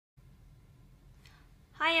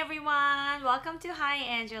Hi everyone, welcome to Hi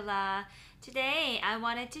Angela. Today I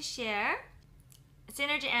wanted to share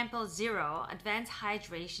Synergy Ampoule Zero Advanced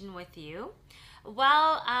Hydration with you.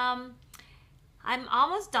 Well, I'm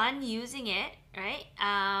almost done using it, right?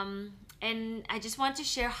 And I just want to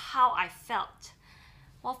share how I felt.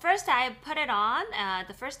 Well, first I put it on.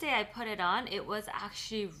 The first day I put it on, it was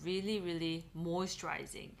actually really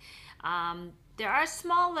moisturizing. There are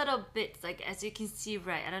small little bits, like as you can see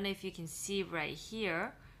right, I don't know if you can see right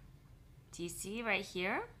here. Do you see right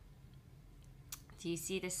here? Do you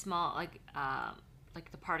see the small, like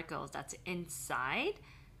the particles that's inside?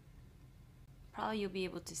 Probably you'll be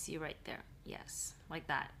able to see right there. Yes, like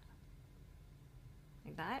that.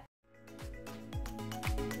 Like that.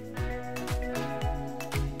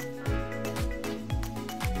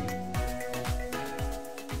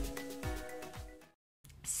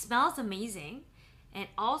 Smells amazing, and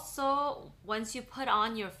also once you put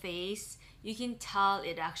on your face, you can tell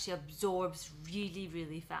it actually absorbs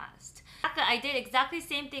really fast. I did exactly the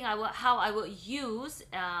same thing how I would use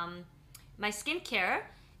my skincare,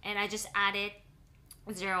 and I just added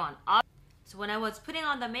zero on. So when I was putting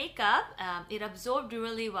on the makeup, it absorbed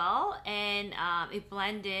really well, and it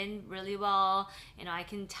blended in really well. You know, I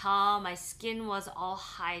can tell my skin was all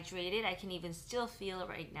hydrated. I can even still feel it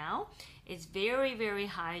right now. It's very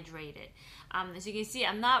hydrated. As you can see,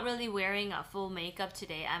 I'm not really wearing a full makeup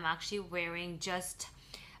today. I'm actually wearing just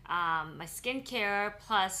my skincare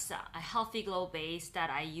plus a healthy glow base that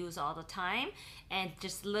I use all the time, and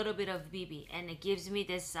just a little bit of BB, and it gives me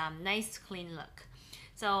this nice clean look.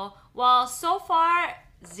 So, well, so far,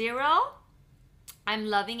 zero. I'm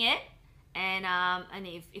loving it. And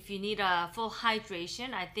if you need a full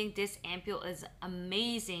hydration, I think this ampoule is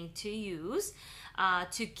amazing to use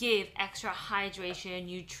to give extra hydration,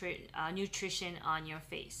 nutrition on your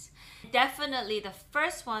face. Definitely the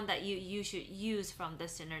first one that you should use from the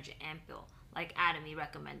Synergy ampoule, like Atomy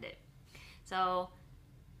recommended. So,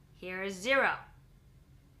 here's zero.